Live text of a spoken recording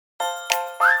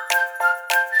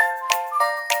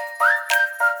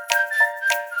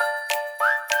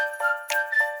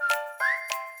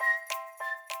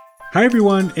Hi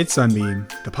everyone, it's Sunbeam,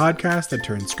 the podcast that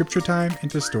turns scripture time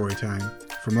into story time.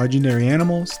 From legendary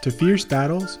animals to fierce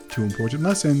battles to important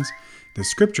lessons, the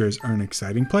scriptures are an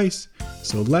exciting place,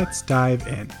 so let's dive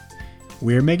in.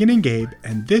 We're Megan and Gabe,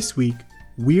 and this week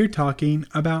we're talking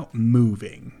about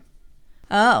moving.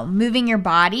 Oh, moving your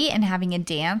body and having a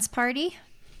dance party?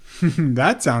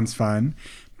 That sounds fun,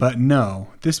 but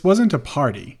no, this wasn't a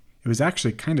party. It was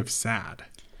actually kind of sad.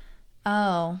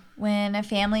 Oh, when a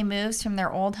family moves from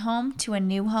their old home to a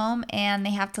new home and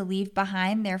they have to leave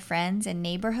behind their friends and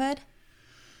neighborhood?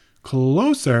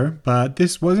 Closer, but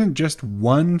this wasn't just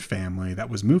one family that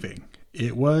was moving.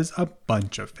 It was a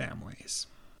bunch of families.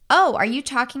 Oh, are you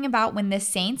talking about when the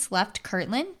Saints left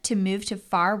Kirtland to move to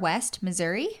Far West,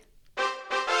 Missouri?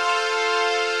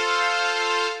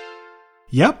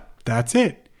 Yep, that's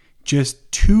it.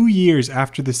 Just 2 years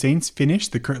after the Saints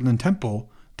finished the Kirtland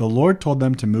Temple, the Lord told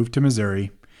them to move to Missouri.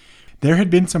 There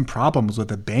had been some problems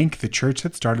with a bank the church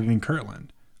had started in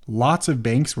Kirtland. Lots of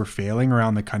banks were failing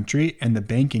around the country, and the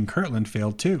bank in Kirtland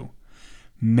failed too.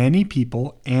 Many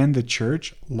people and the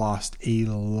church lost a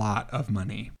lot of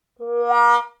money.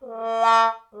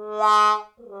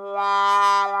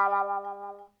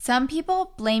 Some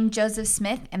people blamed Joseph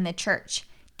Smith and the church.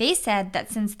 They said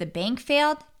that since the bank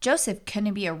failed, Joseph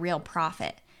couldn't be a real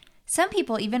prophet. Some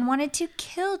people even wanted to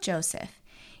kill Joseph.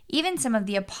 Even some of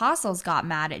the apostles got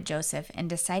mad at Joseph and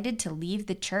decided to leave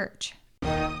the church.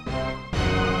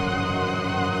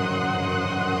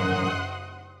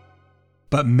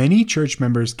 But many church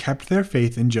members kept their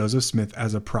faith in Joseph Smith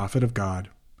as a prophet of God.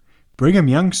 Brigham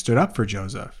Young stood up for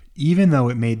Joseph, even though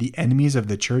it made the enemies of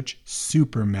the church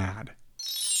super mad.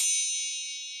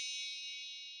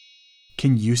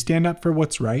 Can you stand up for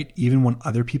what's right even when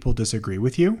other people disagree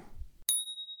with you?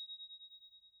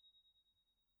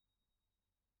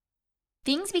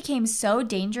 Things became so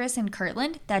dangerous in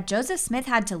Kirtland that Joseph Smith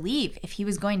had to leave if he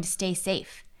was going to stay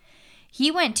safe. He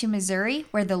went to Missouri,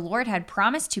 where the Lord had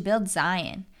promised to build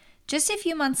Zion. Just a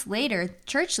few months later,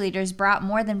 church leaders brought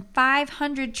more than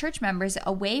 500 church members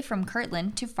away from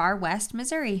Kirtland to Far West,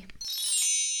 Missouri.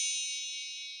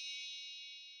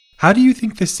 How do you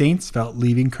think the Saints felt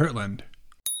leaving Kirtland?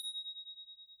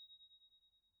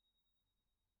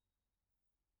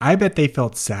 I bet they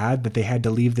felt sad that they had to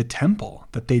leave the temple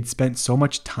that they'd spent so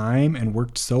much time and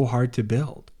worked so hard to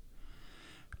build.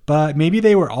 But maybe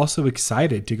they were also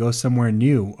excited to go somewhere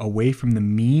new away from the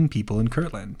mean people in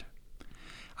Kirtland.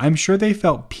 I'm sure they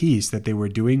felt peace that they were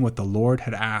doing what the Lord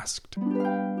had asked.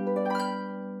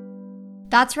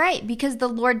 That's right, because the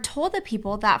Lord told the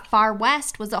people that Far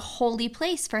West was a holy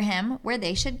place for him where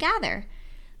they should gather.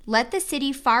 Let the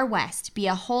city Far West be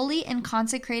a holy and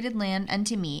consecrated land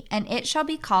unto me, and it shall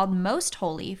be called most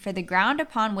holy, for the ground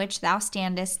upon which thou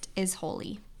standest is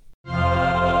holy.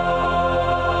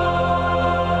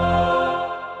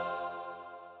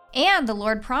 And the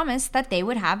Lord promised that they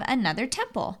would have another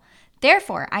temple.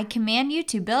 Therefore I command you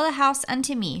to build a house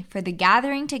unto me for the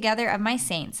gathering together of my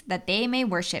saints, that they may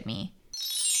worship me.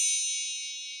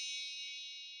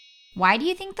 Why do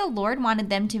you think the Lord wanted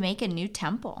them to make a new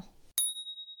temple?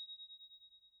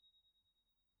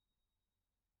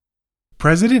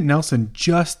 President Nelson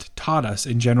just taught us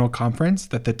in General Conference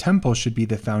that the temple should be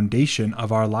the foundation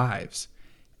of our lives.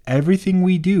 Everything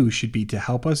we do should be to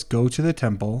help us go to the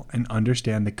temple and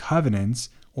understand the covenants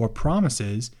or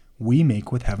promises we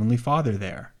make with Heavenly Father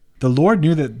there. The Lord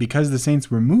knew that because the saints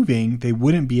were moving, they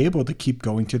wouldn't be able to keep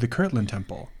going to the Kirtland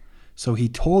Temple. So he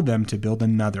told them to build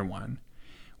another one.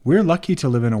 We're lucky to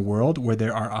live in a world where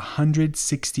there are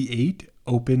 168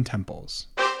 open temples.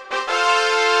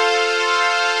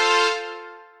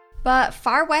 But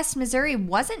Far West, Missouri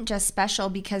wasn't just special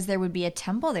because there would be a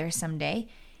temple there someday.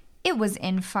 It was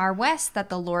in Far West that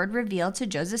the Lord revealed to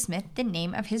Joseph Smith the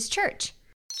name of his church.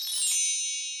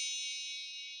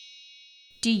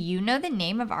 Do you know the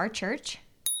name of our church?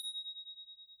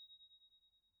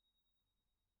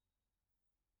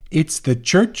 It's the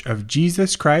Church of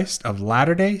Jesus Christ of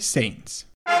Latter-day Saints.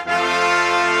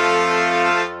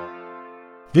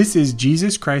 This is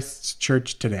Jesus Christ's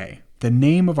church today. The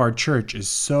name of our church is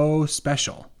so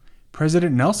special.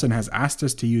 President Nelson has asked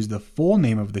us to use the full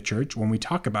name of the church when we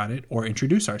talk about it or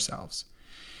introduce ourselves.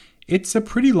 It's a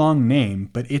pretty long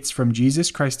name, but it's from Jesus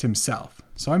Christ himself,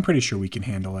 so I'm pretty sure we can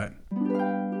handle it.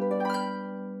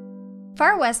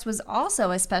 Far West was also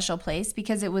a special place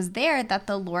because it was there that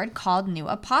the Lord called new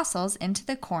apostles into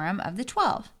the quorum of the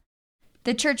 12.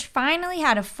 The church finally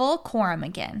had a full quorum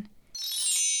again.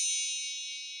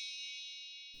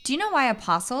 Do you know why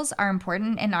apostles are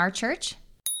important in our church?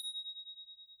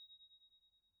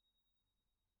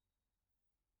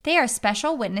 They are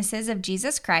special witnesses of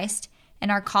Jesus Christ,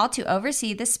 and are called to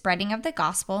oversee the spreading of the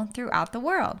gospel throughout the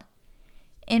world.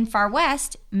 In Far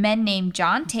West, men named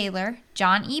John Taylor,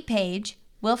 John E. Page,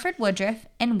 Wilford Woodruff,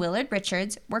 and Willard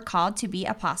Richards were called to be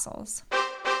apostles.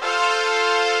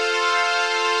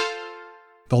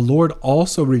 The Lord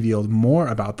also revealed more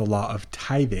about the law of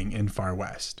tithing in Far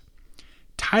West.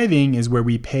 Tithing is where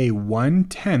we pay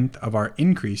 1/10 of our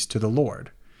increase to the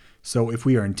Lord. So if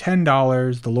we earn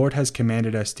 $10, the Lord has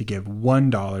commanded us to give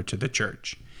 $1 to the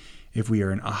church. If we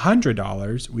earn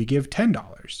 $100, we give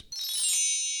 $10.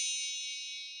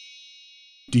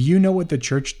 Do you know what the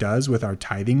church does with our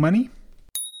tithing money?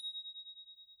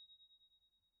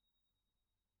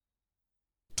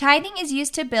 Tithing is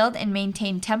used to build and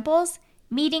maintain temples,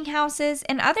 meeting houses,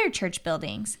 and other church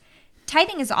buildings.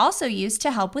 Tithing is also used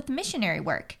to help with missionary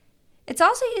work. It's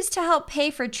also used to help pay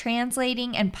for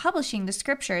translating and publishing the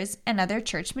scriptures and other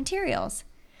church materials.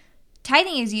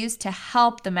 Tithing is used to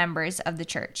help the members of the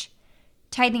church.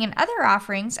 Tithing and other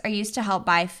offerings are used to help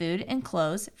buy food and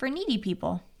clothes for needy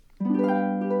people.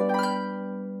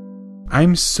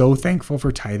 I'm so thankful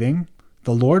for tithing.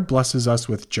 The Lord blesses us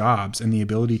with jobs and the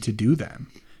ability to do them.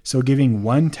 So giving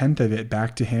 1/10 of it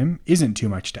back to Him isn't too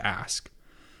much to ask.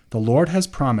 The Lord has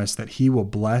promised that He will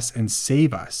bless and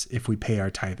save us if we pay our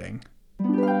tithing.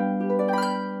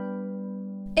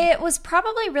 It was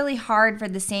probably really hard for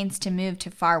the saints to move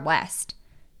to Far West.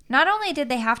 Not only did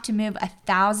they have to move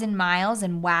 1,000 miles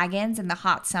in wagons in the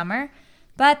hot summer,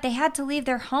 but they had to leave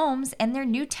their homes and their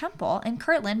new temple in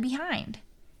Kirtland behind.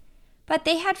 But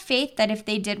they had faith that if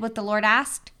they did what the Lord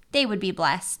asked, they would be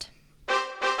blessed.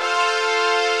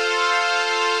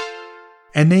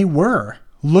 And they were.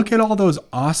 Look at all those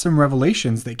awesome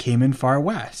revelations that came in Far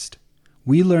West.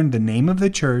 We learned the name of the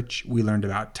church, we learned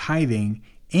about tithing,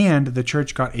 and the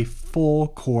church got a full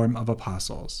quorum of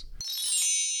apostles.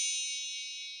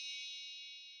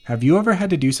 Have you ever had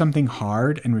to do something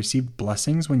hard and received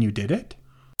blessings when you did it?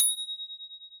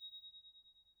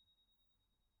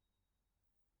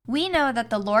 We know that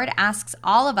the Lord asks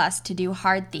all of us to do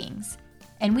hard things.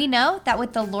 And we know that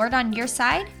with the Lord on your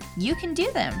side, you can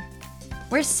do them.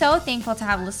 We're so thankful to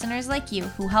have listeners like you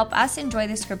who help us enjoy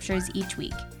the scriptures each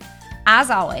week. As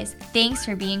always, thanks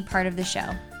for being part of the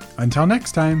show. Until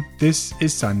next time, this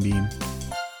is Sunbeam.